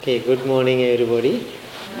Okay, good morning everybody.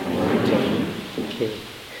 Okay.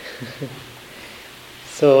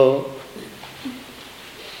 So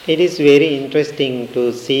it is very interesting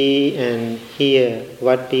to see and hear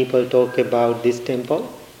what people talk about this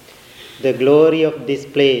temple. The glory of this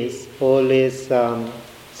place always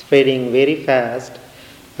spreading very fast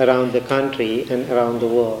around the country and around the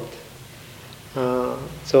world.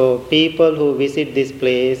 So people who visit this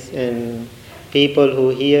place and people who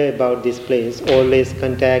hear about this place always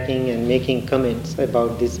contacting and making comments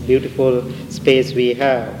about this beautiful space we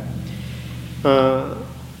have.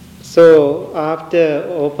 So after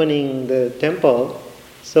opening the temple,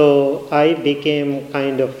 so I became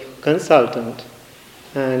kind of consultant,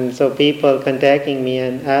 and so people contacting me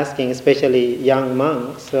and asking, especially young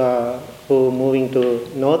monks who moving to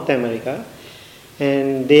North America,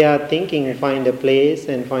 and they are thinking find a place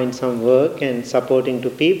and find some work and supporting to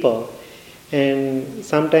people, and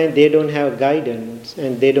sometimes they don't have guidance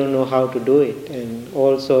and they don't know how to do it, and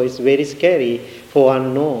also it's very scary for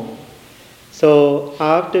unknown. So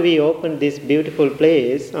after we opened this beautiful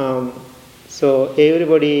place, so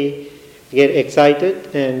everybody get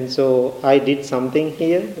excited, and so I did something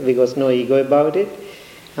here because no ego about it.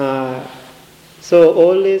 So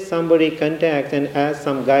always somebody contacts and asks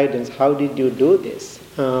some guidance. How did you do this?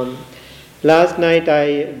 Last night,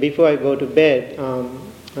 before I go to bed,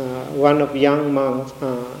 one of young monks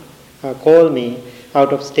called me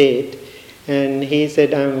out of state, and he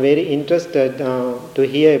said, "I'm very interested to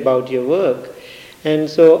hear about your work, and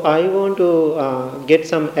so I want to get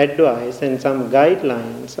some advice and some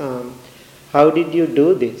guidelines. How did you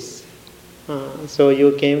do this? So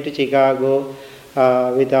you came to Chicago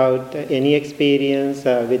without any experience,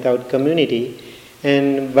 without community,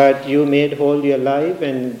 but you made whole your life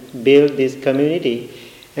and built this community.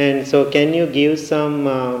 And so can you give some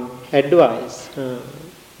advice?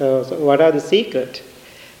 So what are the secrets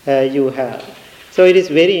you have?" So it is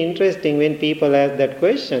very interesting when people ask that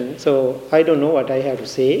question. So I don't know what I have to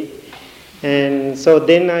say. And so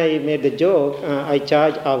then I made the joke, I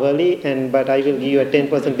charge hourly, but I will give you a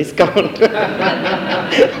 10% discount.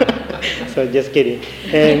 So just kidding.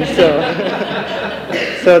 And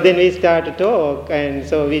so then we start to talk, and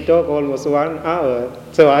so we talk almost 1 hour.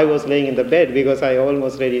 So I was laying in the bed because I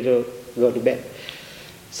almost ready to go to bed.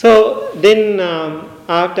 So then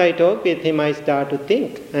after I talked with him, I start to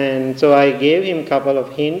think, and so I gave him a couple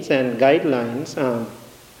of hints and guidelines.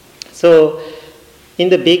 So in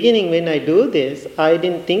the beginning when I do this, I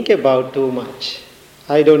didn't think about too much.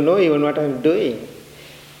 I don't know even what I'm doing.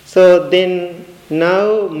 So then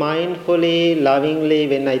now mindfully, lovingly,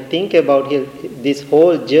 when I think about this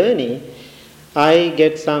whole journey, I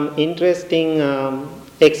get some interesting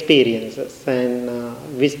experiences and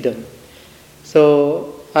wisdom.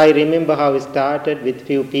 So I remember how it started with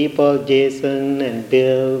few people. Jason and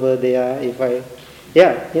Bill were there.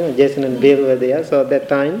 Jason and Bill were there. So at that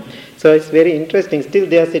time, so it's very interesting. Still,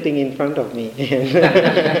 they are sitting in front of me.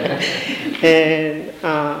 And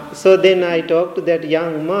so then I talked to that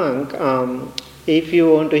young monk. If you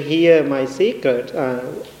want to hear my secret,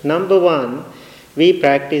 number one, we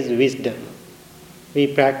practice wisdom. We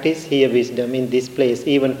practice here wisdom in this place.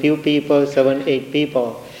 Even few people, 7, 8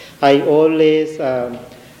 people, I always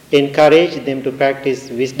encourage them to practice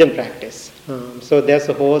wisdom practice. So that's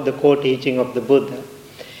the core teaching of the Buddha.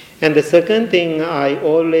 And the second thing, I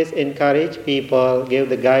always encourage people, give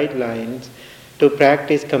the guidelines to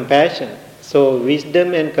practice compassion. So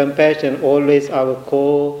wisdom and compassion always our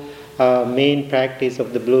core main practice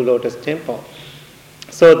of the Blue Lotus Temple.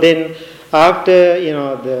 So then after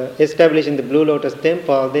the establishing the Blue Lotus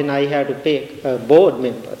Temple, then I had to pick board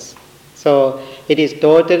members. So it is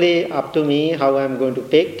totally up to me how I'm going to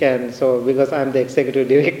pick, and so because I'm the executive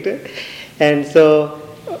director, and so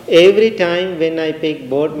every time when I pick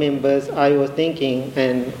board members, I was thinking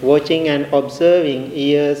and watching and observing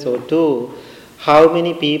years or two, how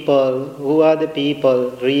many people, who are the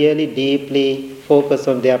people really deeply focus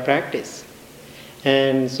on their practice,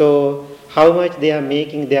 and so how much they are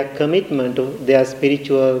making their commitment to their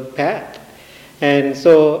spiritual path. And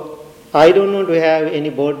so I don't want to have any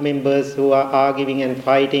board members who are arguing and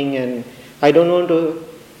fighting, and I don't want to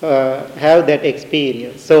have that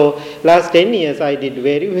experience. So last 10 years I did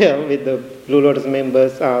very well with the Blue Lotus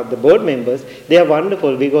members, the board members. They are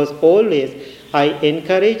wonderful because always I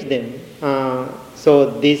encourage them. So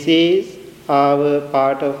this is our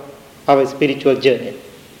part of our spiritual journey.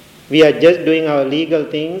 We are just doing our legal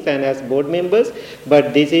things and as board members,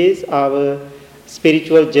 but this is our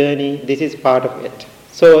spiritual journey. This is part of it.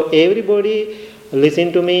 So everybody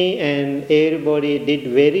listened to me, and everybody did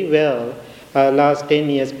very well last 10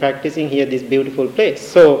 years practicing here this beautiful place.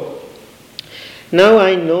 So Now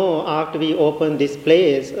I know after we open this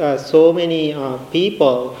place, so many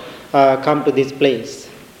people come to this place.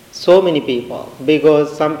 So many people,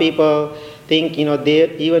 because some people think,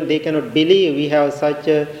 they cannot believe we have such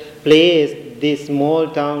a place, this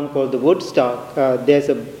small town called the Woodstock. There's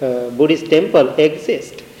a Buddhist temple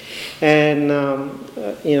exists, and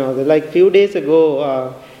like few days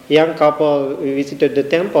ago, young couple visited the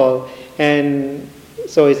temple, and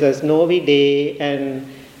so it's a snowy day, and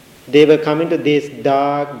they were coming to this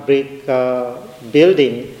dark brick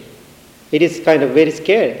building. It is kind of very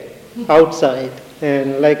scary outside,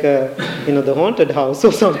 and like the haunted house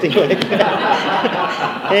or something like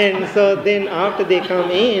that. And so then after they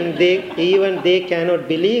come in, they cannot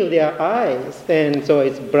believe their eyes. And so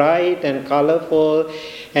it's bright and colorful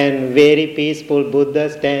and very peaceful. Buddha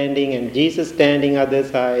standing and Jesus standing other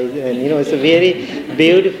side, and it's a very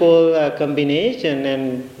beautiful combination.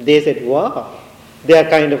 And they said, "Wow." They are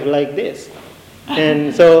kind of like this.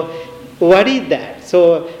 And so, what is that?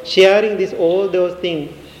 So, sharing all those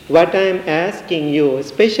things, what I am asking you,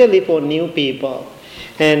 especially for new people,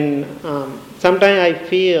 and sometimes I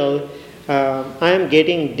feel I am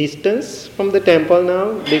getting distance from the temple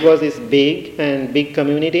now because it's big and big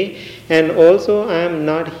community, and also I am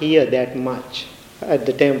not here that much at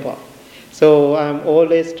the temple. So, I am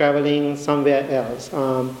always traveling somewhere else.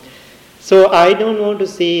 So, I don't want to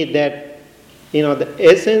see that the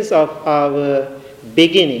essence of our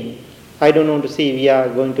beginning, I don't want to see we are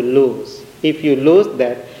going to lose. If you lose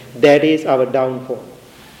that, that is our downfall.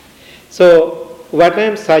 So, what I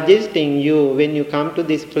am suggesting you when you come to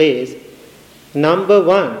this place, number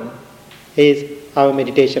one is our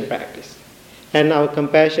meditation practice and our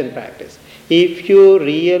compassion practice. If you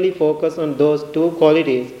really focus on those two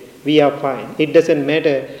qualities, we are fine. It doesn't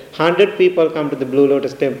matter 100 people come to the Blue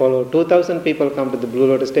Lotus Temple or 2,000 people come to the Blue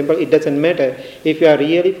Lotus Temple. It doesn't matter. If you are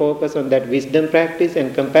really focused on that wisdom practice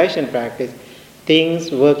and compassion practice,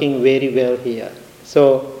 things working very well here.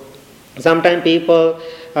 So sometimes people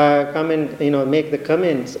come and make the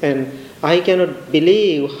comments, and I cannot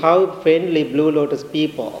believe how friendly Blue Lotus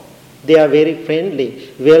people. They are very friendly,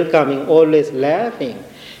 welcoming, always laughing.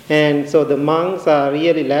 And so the monks are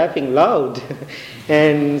really laughing loud.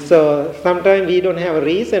 And so sometimes we don't have a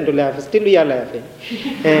reason to laugh, still we are laughing.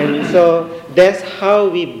 And so that's how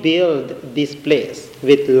we build this place,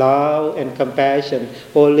 with love and compassion.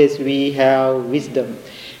 Always we have wisdom.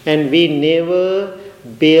 And we never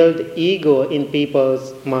build ego in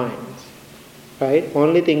people's minds. Right?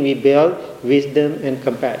 Only thing we build, wisdom and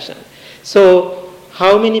compassion. So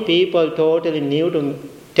how many people totally new to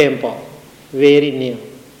temple? Very new.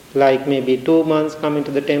 Like maybe 2 months coming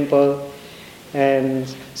to the temple. And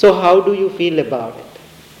so how do you feel about it?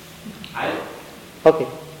 Okay.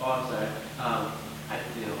 Oh, I'm sorry. I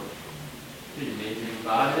feel pretty amazing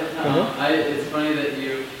about it. It's funny that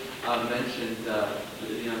you mentioned the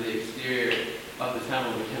exterior of the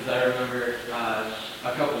temple, because I remember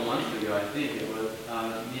a couple months ago, I think it was,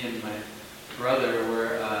 me and my brother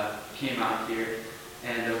came out here,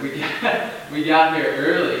 and we got here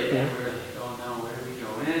early, and we were like, oh no, where do we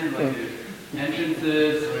go in? Like there's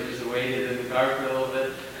entrances, and we just waited in the car for a little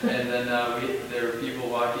bit, and then there were people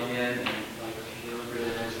walking in, and like, okay, they look really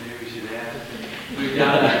nice, maybe we should ask. We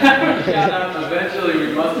got out, eventually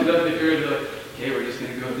we busted up the curtains, like, okay, we're just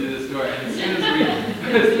going to go through this door, and as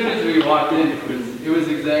soon as we walked in, it was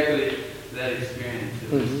exactly that experience.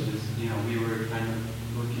 It was just, we were kind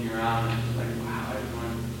of looking around and just like, wow,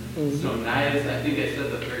 everyone's so nice. I think I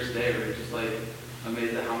said the first day, we were just like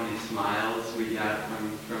amazed at how many smiles we got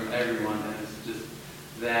from everyone, and it's just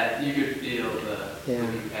that you could feel the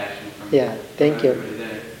compassion from thank you. everybody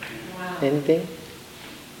there. Wow. Anything?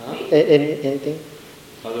 Huh? Anything?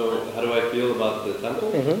 How do I feel about the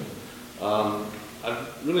temple?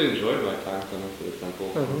 I've really enjoyed my time coming to the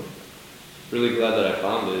temple. Really glad that I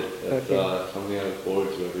found it. It's something I look forward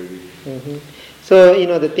to every week. So,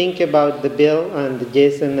 the think about the Bill and the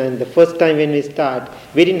Jason, and the first time when we start,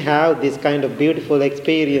 we didn't have this kind of beautiful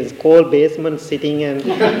experience, cold basement sitting and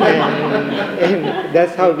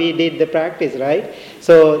that's how we did the practice, right?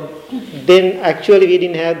 So then actually we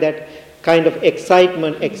didn't have that kind of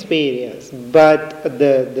excitement experience. But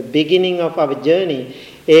the beginning of our journey,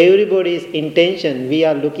 everybody's intention, we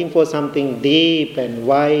are looking for something deep and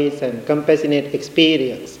wise and compassionate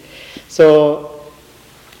experience. So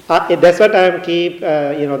that's what I am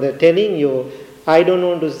telling you. I don't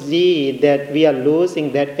want to see that we are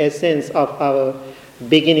losing that essence of our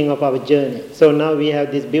beginning of our journey. So now we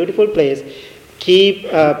have this beautiful place.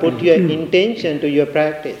 Put your intention to your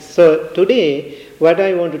practice. So today, what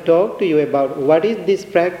I want to talk to you about, what is this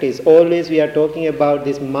practice? Always we are talking about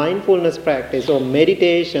this mindfulness practice or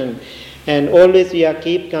meditation, And always we are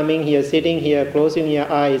keep coming here, sitting here, closing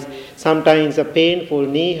your eyes. Sometimes a painful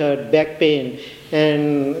knee hurt, back pain.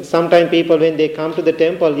 And sometimes people, when they come to the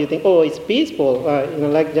temple, you think, oh, it's peaceful,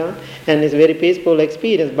 like John, and it's very peaceful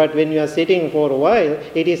experience. But when you are sitting for a while,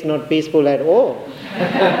 it is not peaceful at all.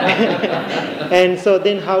 And so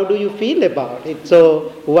then how do you feel about it?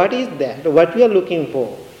 So what is that? What we are looking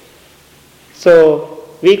for? So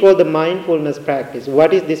we call the mindfulness practice.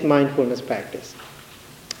 What is this mindfulness practice?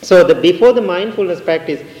 So before the mindfulness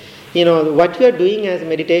practice, what you are doing as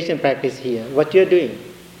meditation practice here, what you are doing.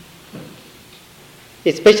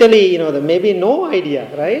 Especially, maybe no idea,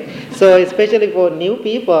 right? So especially for new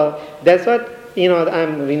people, that's what,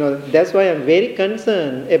 that's why I'm very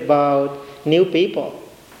concerned about new people.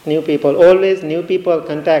 New people, always new people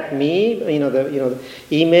contact me, the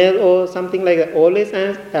email or something like that. Always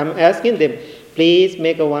I'm asking them, please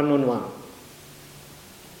make a one-on-one.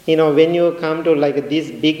 When you come to like this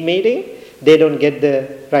big meeting, they don't get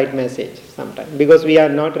the right message sometimes because we are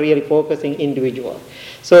not really focusing individual.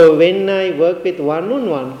 So when I work with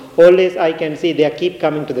one-on-one, always I can see they keep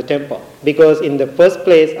coming to the temple because in the first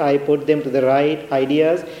place I put them to the right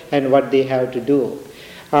ideas and what they have to do.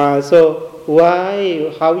 So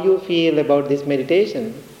how you feel about this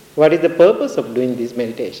meditation? What is the purpose of doing this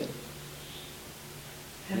meditation?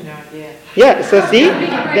 I have no idea. Yeah, so see,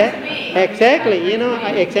 exactly,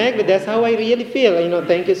 exactly, that's how I really feel,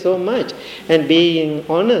 thank you so much. And being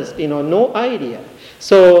honest, no idea.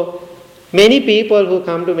 So, many people who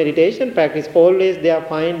come to meditation practice, always they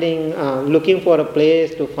are looking for a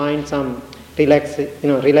place to find some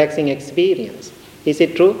relaxing experience. Is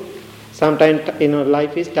it true? Sometimes,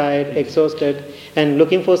 life is tired, exhausted, and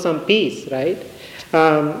looking for some peace, right?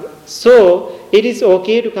 So, it is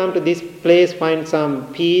okay to come to this place, find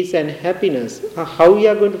some peace and happiness. How we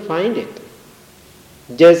are going to find it?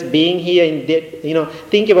 Just being here in that,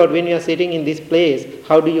 think about when you are sitting in this place,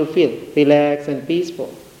 how do you feel? Relaxed and peaceful.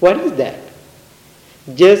 What is that?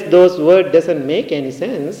 Just those words doesn't make any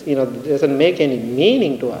sense, doesn't make any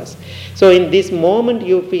meaning to us. So in this moment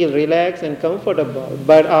you feel relaxed and comfortable,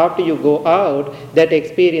 but after you go out, that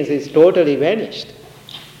experience is totally vanished.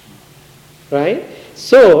 Right?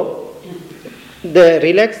 So, the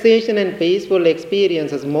relaxation and peaceful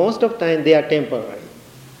experiences, most of the time they are temporary.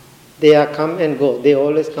 They are come and go. They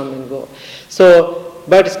always come and go. So,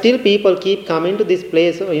 but still people keep coming to this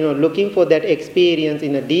place, looking for that experience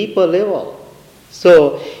in a deeper level.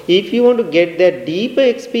 So, if you want to get that deeper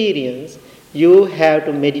experience, you have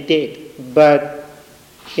to meditate. But,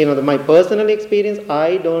 my personal experience,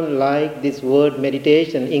 I don't like this word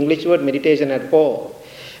meditation, English word meditation at all.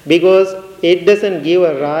 Because it doesn't give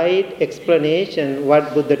a right explanation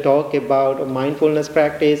what Buddha talk about, mindfulness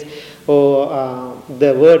practice, or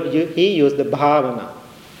the word he used, the bhavana.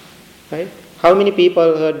 Right? How many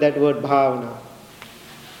people heard that word bhavana?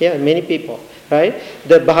 Yeah, many people. Right?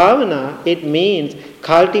 The bhavana, it means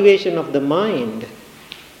cultivation of the mind.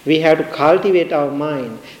 We have to cultivate our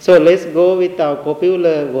mind. So let's go with our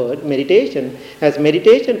popular word, meditation. As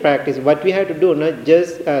meditation practice, what we have to do, not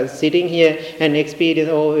just sitting here and experience,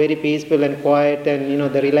 very peaceful and quiet and,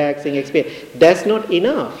 the relaxing experience. That's not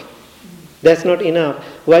enough. That's not enough.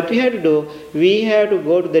 What we have to do, we have to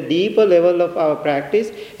go to the deeper level of our practice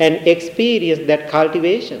and experience that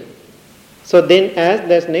cultivation. So then as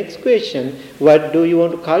the next question, what do you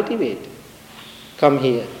want to cultivate? Come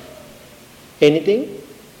here. Anything?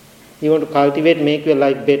 You want to cultivate, make your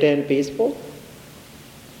life better and peaceful?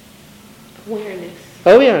 Awareness.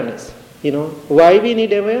 Awareness. Why we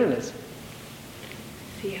need awareness?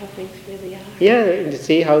 See how things really are. Yeah,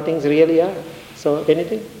 see how things really are. So,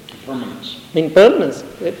 anything? Impermanence. Impermanence.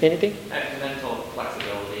 Anything? Mental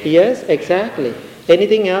flexibility. Yes, exactly.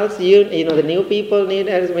 Anything else the new people need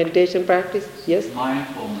as meditation practice? Yes?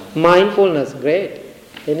 Mindfulness. Mindfulness, great.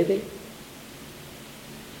 Anything?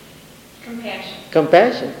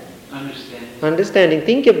 Compassion. Understanding.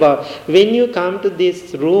 Think about when you come to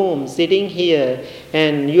this room, sitting here,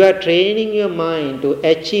 and you are training your mind to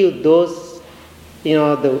achieve those,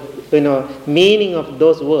 meaning of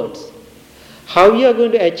those words. How you are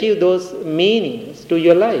going to achieve those meanings to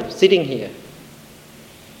your life, sitting here?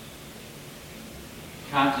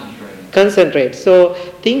 Concentrate. So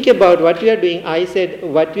think about what we are doing. I said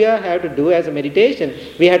what we have to do as a meditation,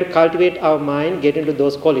 we have to cultivate our mind, get into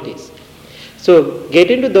those qualities. So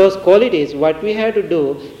get into those qualities, what we have to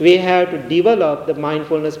do, we have to develop the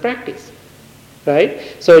mindfulness practice.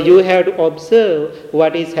 Right? So you have to observe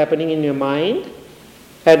what is happening in your mind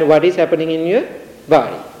and what is happening in your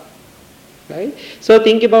body. Right? So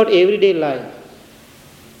think about everyday life.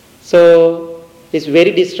 So it's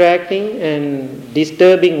very distracting and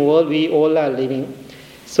disturbing world we all are living.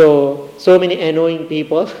 So many annoying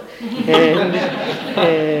people and,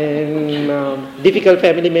 difficult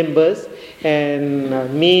family members and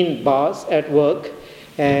mean boss at work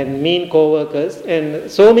and mean co-workers and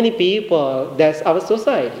so many people. That's our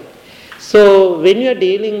society. So when you are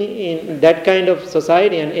dealing in that kind of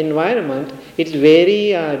society and environment, it's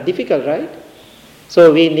very difficult, right?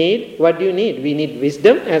 So we need, what do you need? We need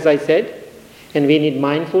wisdom, as I said, and we need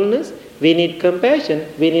mindfulness, we need compassion,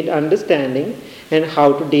 we need understanding, and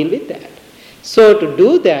how to deal with that. So to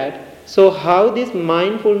do that, so how this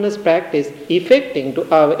mindfulness practice affecting to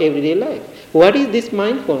our everyday life? What is this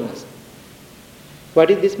mindfulness?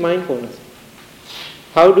 What is this mindfulness?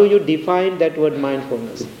 How do you define that word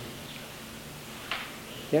mindfulness?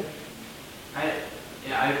 Yeah?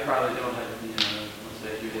 I probably don't have most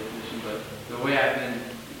accurate definition, but the way I've been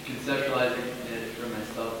conceptualizing it for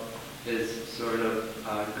myself is sort of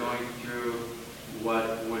going through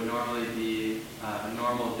what would normally be a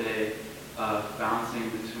normal day of bouncing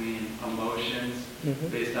between emotions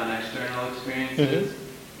based on external experiences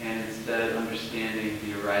and instead understanding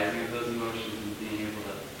the arising of those emotions and being able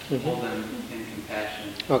to hold them in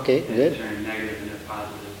compassion Okay, and good. turn negative into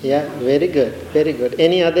positive. Yeah, very good, very good.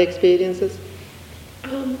 Any other experiences?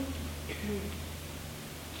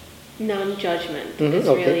 Non-judgment Mhm, is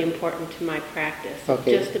okay. really important to my practice.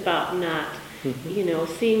 Okay. Just about not,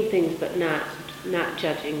 seeing things but not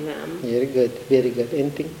judging them. Very good, very good.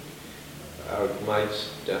 Anything? My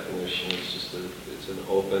definition is just it's an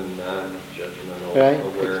open, non-judgmental Right,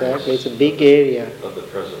 awareness exactly. It's a big area. of the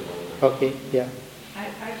present moment. Okay, yeah.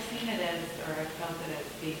 I've seen it as, or I've felt it as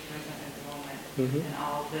being present in the moment and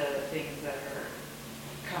all the things that are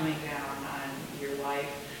coming down on your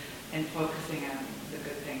life and focusing on the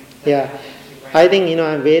good things that Yeah. are happening to you right I now. think,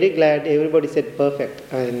 I'm very glad everybody said perfect.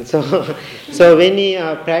 And so when we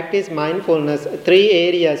practice mindfulness, 3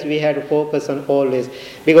 areas we have to focus on always,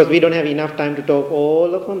 because we don't have enough time to talk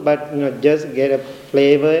all of them, but just get a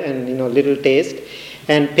flavor and little taste,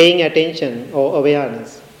 and paying attention or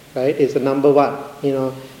awareness, right, is the number 1.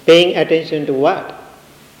 Paying attention to what?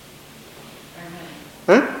 Our minds.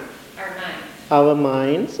 Huh? Our minds. Our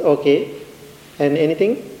minds, okay. And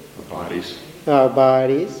anything? Our bodies. Our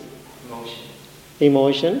bodies, Emotion.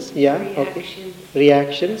 emotions, yeah, okay. Reactions.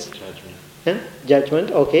 Reactions. Judgment.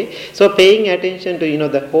 Judgment, okay. So paying attention to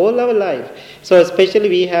the whole our life. So especially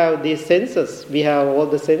we have these senses. We have all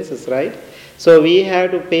the senses, right? So we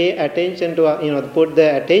have to pay attention to put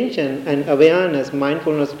the attention and awareness,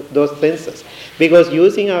 mindfulness to those senses, because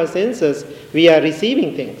using our senses we are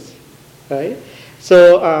receiving things, right?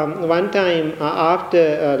 So one time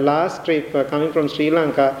after last trip coming from Sri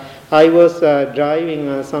Lanka, I was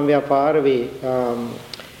driving somewhere far away.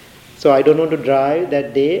 So I don't want to drive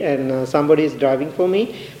that day, and somebody is driving for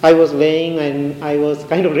me. I was laying and I was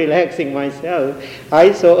kind of relaxing myself.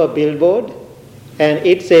 I saw a billboard and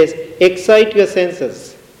it says, "Excite your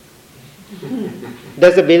senses."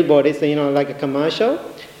 That's a billboard. It's like a commercial.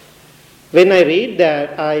 When I read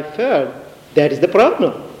that, I felt that is the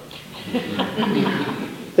problem.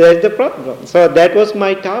 That's the problem. So that was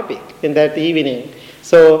my topic in that evening.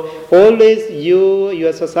 So always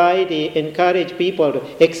your society encourage people to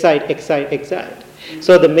excite.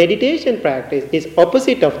 So the meditation practice is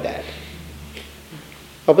opposite of that.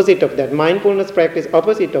 Opposite of that. Mindfulness practice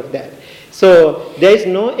opposite of that. So there is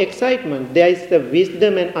no excitement. There is the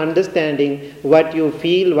wisdom and understanding what you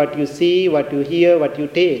feel, what you see, what you hear, what you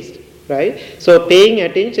taste. Right? So paying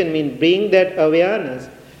attention means bring that awareness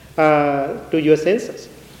to your senses,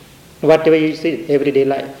 whatever you see everyday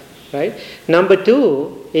life. Right? Number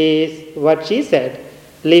 2 is what she said,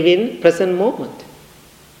 live in present moment.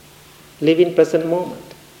 Live in present moment.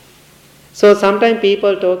 So sometimes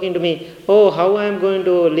people talking to me, oh, how I am going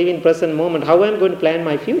to live in present moment, how I am going to plan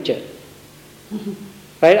my future.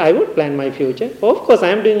 Right? I would plan my future. Of course, I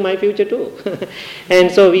am doing my future too. And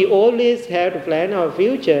so we always have to plan our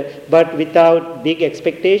future, but without big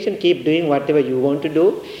expectation, keep doing whatever you want to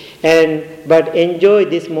do. But enjoy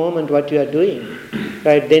this moment, what you are doing.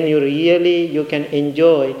 Right? Then you can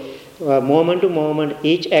enjoy moment to moment,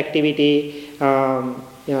 each activity,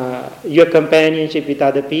 your companionship with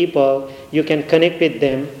other people. You can connect with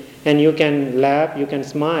them, and you can laugh, you can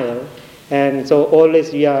smile. And so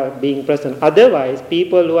always you are being present. Otherwise,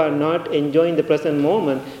 people who are not enjoying the present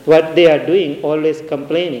moment, what they are doing, always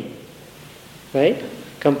complaining. Right?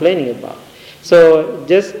 Complaining about. So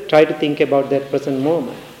just try to think about that present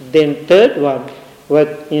moment. Then third one,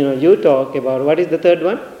 what you talk about. What is the third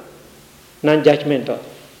one? Non-judgmental.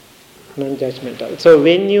 Non-judgmental. So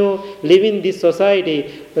when you live in this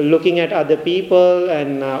society, looking at other people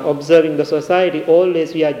and observing the society,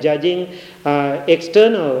 always we are judging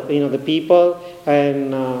external, the people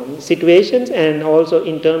and situations, and also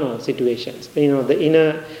internal situations. The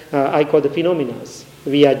inner, I call the phenomena.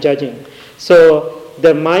 We are judging. So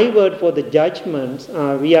my word for the judgments,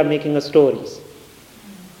 we are making a stories.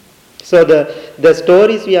 So the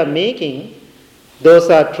stories we are making, those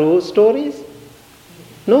are true stories.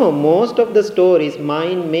 No, most of the stories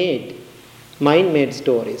mind-made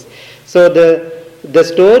stories. So the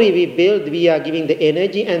story we build, we are giving the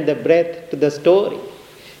energy and the breath to the story.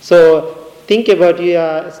 So think about, you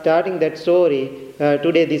are starting that story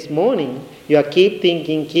today, this morning. You are keep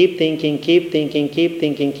thinking.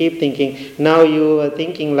 Now you are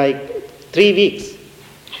thinking like 3 weeks.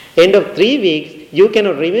 End of 3 weeks, you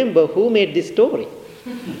cannot remember who made this story.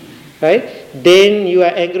 Right? Then you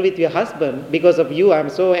are angry with your husband. Because of you, I am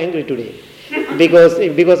so angry today.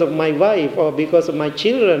 Because of my wife, or because of my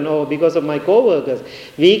children, or because of my co-workers.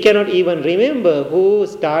 We cannot even remember who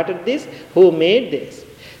started this, who made this.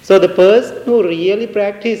 So the person who really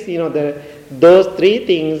practice, those 3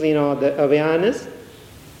 things, the awareness,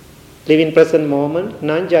 live in present moment,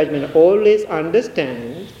 non-judgment, always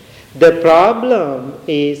understand the problem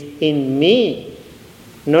is in me,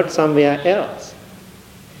 not somewhere else.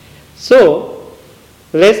 So,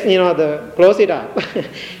 let's, close it up.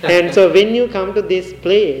 And so when you come to this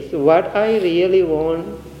place, what I really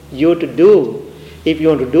want you to do, if you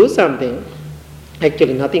want to do something,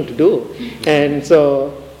 actually nothing to do. And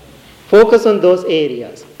so, focus on those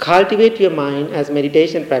areas. Cultivate your mind as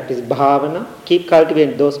meditation practice, bhavana. Keep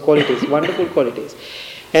cultivating those qualities, wonderful qualities.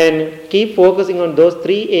 And keep focusing on those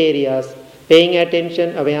 3 areas, paying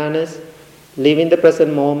attention, awareness, live in the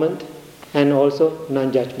present moment, and also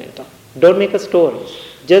non-judgmental. Don't make a story,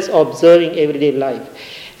 just observing everyday life.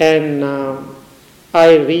 And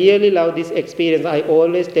I really love this experience. I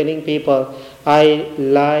always telling people, I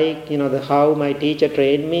like how my teacher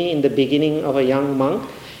trained me in the beginning of a young monk.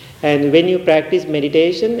 And when you practice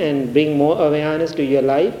meditation and bring more awareness to your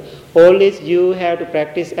life, always you have to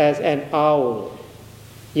practice as an owl.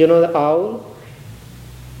 You know the owl?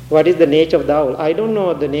 What is the nature of the owl? I don't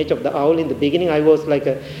know the nature of the owl. In the beginning, I was like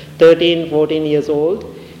 13, 14 years old.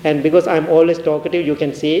 And because I'm always talkative, you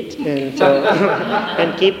can see it. And so,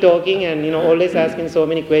 and keep talking and, always asking so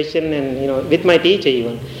many questions and, with my teacher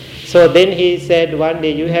even. So then he said one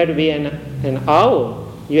day, you have to be an owl.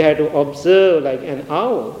 You have to observe like an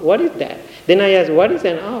owl. What is that? Then I asked, what is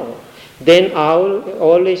an owl? Then owl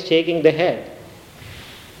always shaking the head.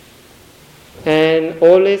 And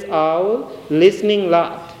always owl listening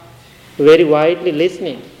lot. Very widely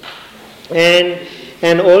listening.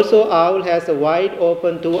 And also owl has a wide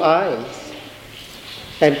open 2 eyes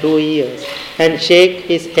and 2 ears and shake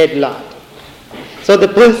his head lot. So the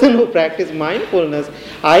person who practices mindfulness,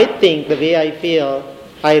 I think the way I feel,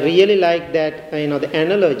 I really like that, the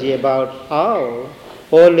analogy about owl,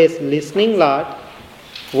 always listening lot,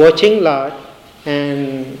 watching lot,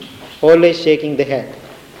 and always shaking the head.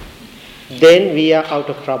 Then we are out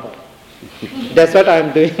of trouble. That's what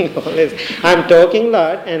I'm doing always. I'm talking a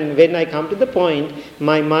lot, and when I come to the point,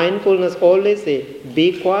 my mindfulness always say,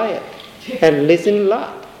 be quiet and listen a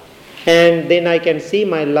lot. And then I can see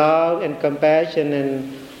my love and compassion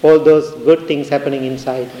and all those good things happening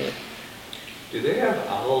inside me. Do they have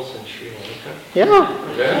owls in Sri Lanka? Yeah.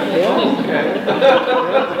 Yeah,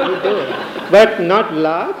 we do. But not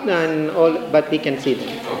loud and all, but we can see them.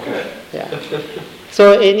 Okay. Yeah.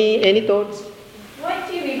 So any thoughts? What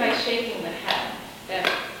do you mean by shaking the head?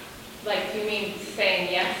 Do you mean saying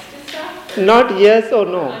yes to stuff? Not yes or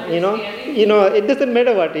no, Understanding? It doesn't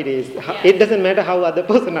matter what it is. Yes. It doesn't matter how other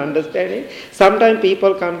person understands it. Sometimes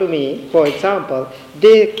people come to me, for example,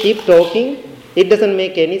 they keep talking, it doesn't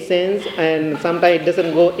make any sense, and sometimes it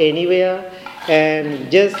doesn't go anywhere,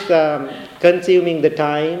 and just consuming the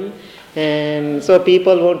time, and so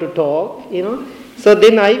people want to talk, So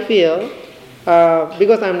then I feel,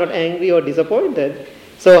 because I'm not angry or disappointed,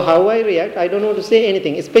 so how I react, I don't want to say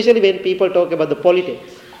anything, especially when people talk about the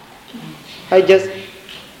politics. I just...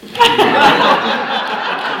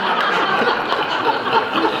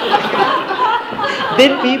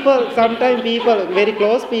 Then sometimes people, very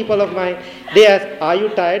close people of mine, they ask, are you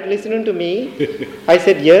tired listening to me? I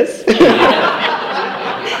said, yes.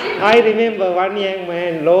 I remember one young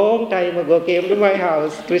man, long time ago, came to my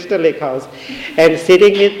house, Crystal Lake house, and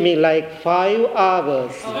sitting with me like 5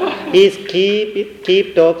 hours. He's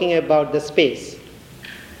keep talking about the space.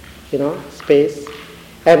 Space.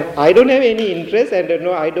 And I don't have any interest, and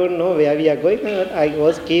I don't know where we are going. I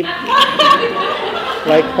was keep...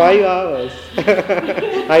 like 5 hours.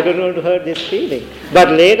 I don't want to hurt this feeling. But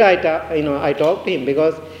later I talked to him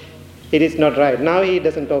because it is not right. Now he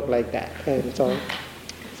doesn't talk like that. And so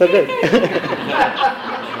good.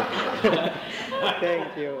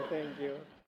 Thank you.